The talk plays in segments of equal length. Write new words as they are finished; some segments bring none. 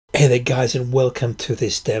Hey there guys, and welcome to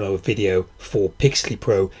this demo video for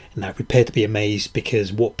PixlyPro. Now prepare to be amazed,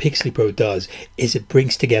 because what PixlyPro does is it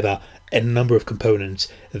brings together a number of components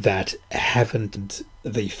that haven't.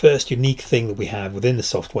 The first unique thing that we have within the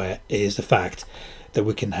software is the fact that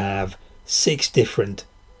we can have 6 different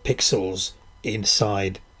pixels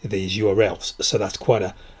inside these URLs. So that's quite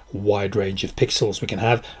a wide range of pixels we can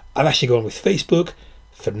have. I've actually gone with Facebook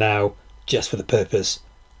for now, just for the purpose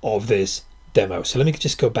of this demo. So let me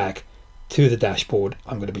just go back to the dashboard.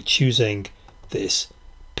 I'm going to be choosing this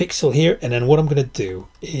pixel here, and then what I'm going to do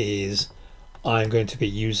is I'm going to be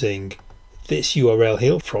using this URL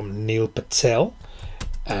here from Neil Patel,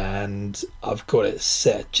 and I've got it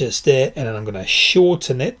set just there, and then I'm going to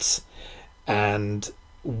shorten it. And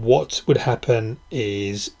what would happen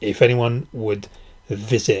is if anyone would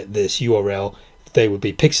visit this URL, they would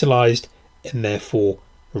be pixelized and therefore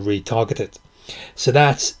retargeted. So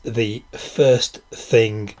that's the first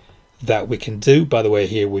thing that we can do. By the way,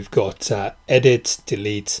 here we've got edit,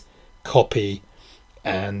 delete, copy,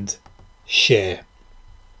 and share.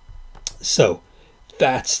 So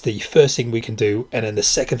that's the first thing we can do. And then the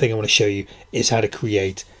second thing I want to show you is how to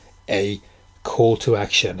create a call to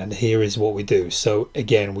action. And here is what we do. So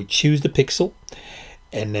again, we choose the pixel,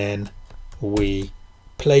 and then we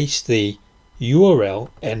place the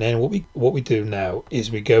URL, and then what we do now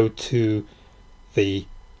is we go to the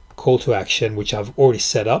call to action, which I've already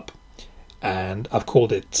set up, and I've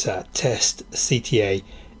called it test CTA,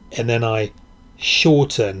 and then I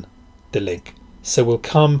shorten the link. So we'll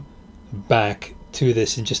come back to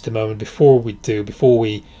this in just a moment. Before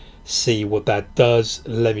we see what that does,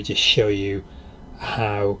 let me just show you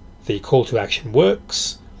how the call to action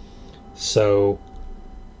works. So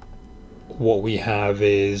what we have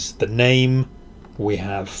is the name. We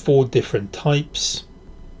have 4 different types.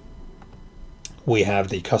 We have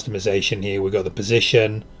the customization here. We got the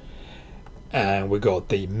position, and we got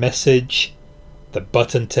the message, the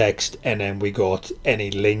button text, and then we got any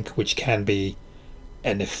link, which can be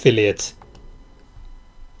an affiliate.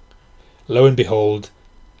 Lo and behold,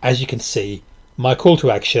 as you can see, my call to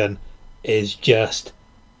action is just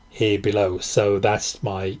here below. So that's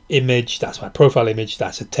my image, that's my profile image,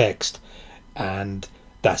 that's a text, and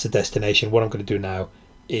that's a destination. What I'm going to do now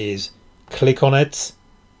is click on it,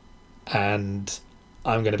 and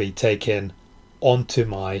I'm going to be taken onto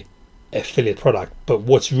my affiliate product. But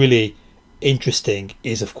what's really interesting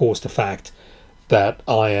is, of course, the fact that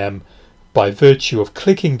I am, by virtue of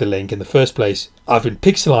clicking the link in the first place, I've been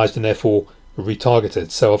pixelized and therefore retargeted.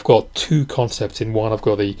 So I've got 2 concepts in one. I've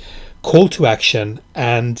got the call to action,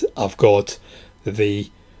 and I've got the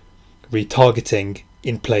retargeting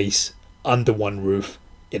in place under one roof,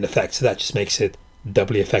 in effect. So that just makes it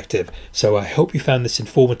doubly effective. So I hope you found this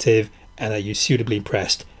informative and that you're suitably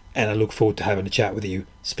impressed, and I look forward to having a chat with you.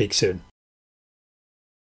 Speak soon.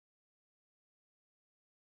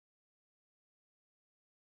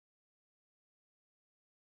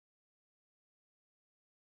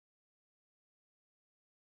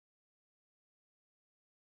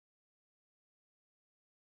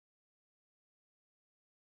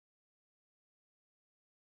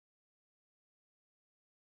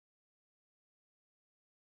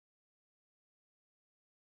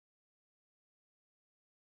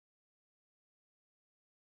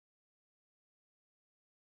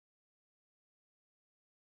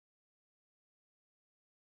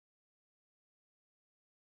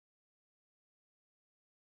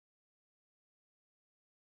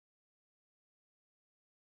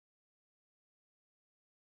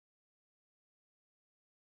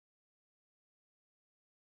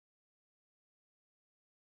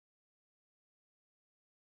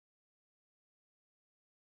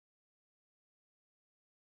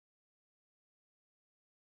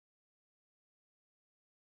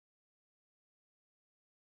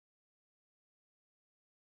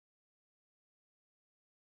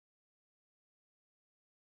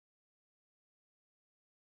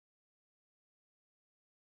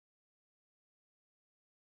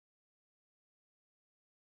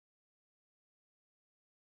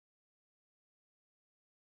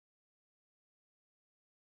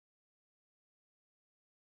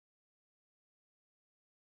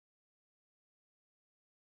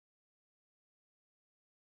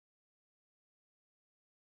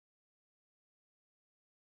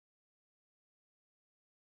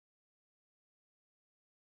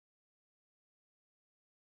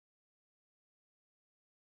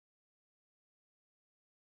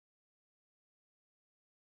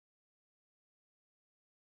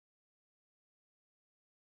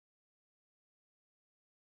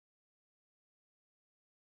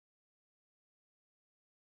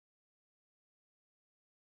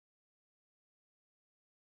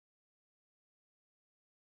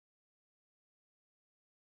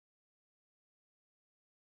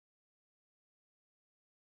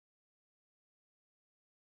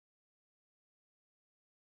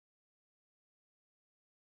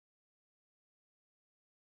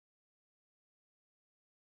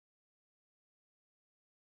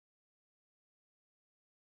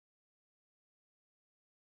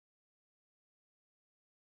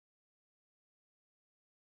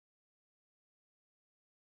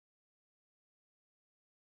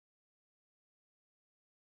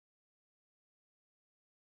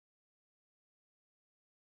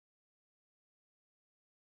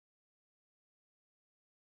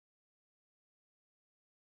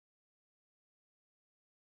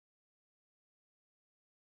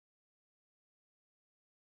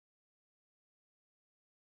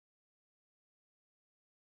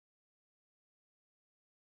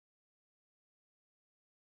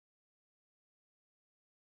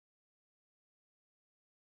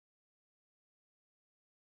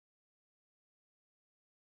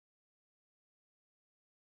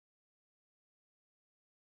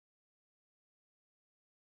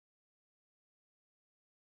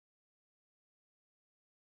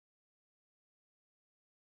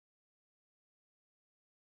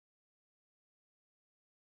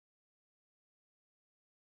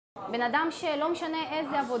 בן אדם שלא משנה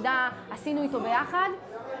איזה עבודה עשינו איתו ביחד,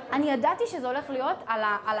 אני ידעתי שזה הולך להיות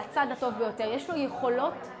על הצד הטוב ביותר. יש לו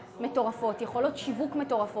יכולות מטורפות, יכולות שיווק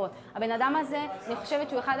מטורפות. הבן אדם הזה, אני חושבת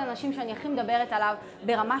שהוא אחד האנשים שאני הכי מדברת עליו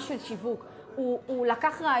ברמה של שיווק. הוא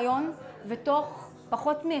לקח רעיון ותוך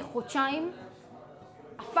פחות מחודשיים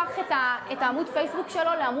הפך את העמוד פייסבוק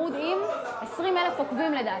שלו לעמוד עם 20,000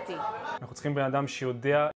 עוקבים לדעתי. אנחנו צריכים בן אדם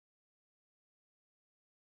שיודע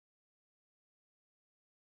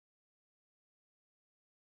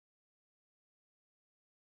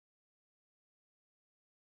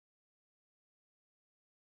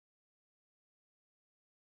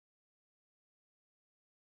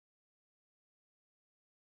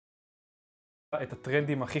את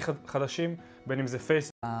הטרנדים הכי חדשים, בין אם זה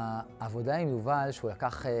פייסבוק. העבודה עם יובל, שהוא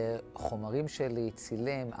לקח חומרים שלי,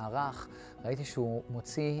 צילם, ערך, ראיתי שהוא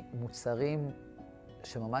מוציא מוצרים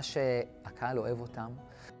שממש הקהל אוהב אותם.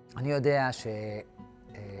 אני יודע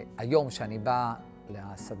שהיום שאני בא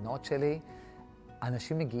לסדנאות שלי,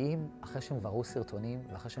 אנשים מגיעים אחרי שהם כבר ראו סרטונים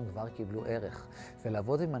ואחרי שהם כבר קיבלו ערך.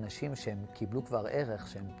 ולעבוד עם אנשים שהם קיבלו כבר ערך,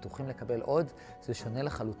 שהם פתוחים לקבל עוד, זה שונה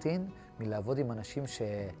לחלוטין מלעבוד עם אנשים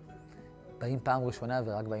באים פעם ראשונה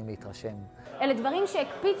ורק באים להתרשם. אלה דברים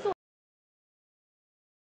שהקפיצו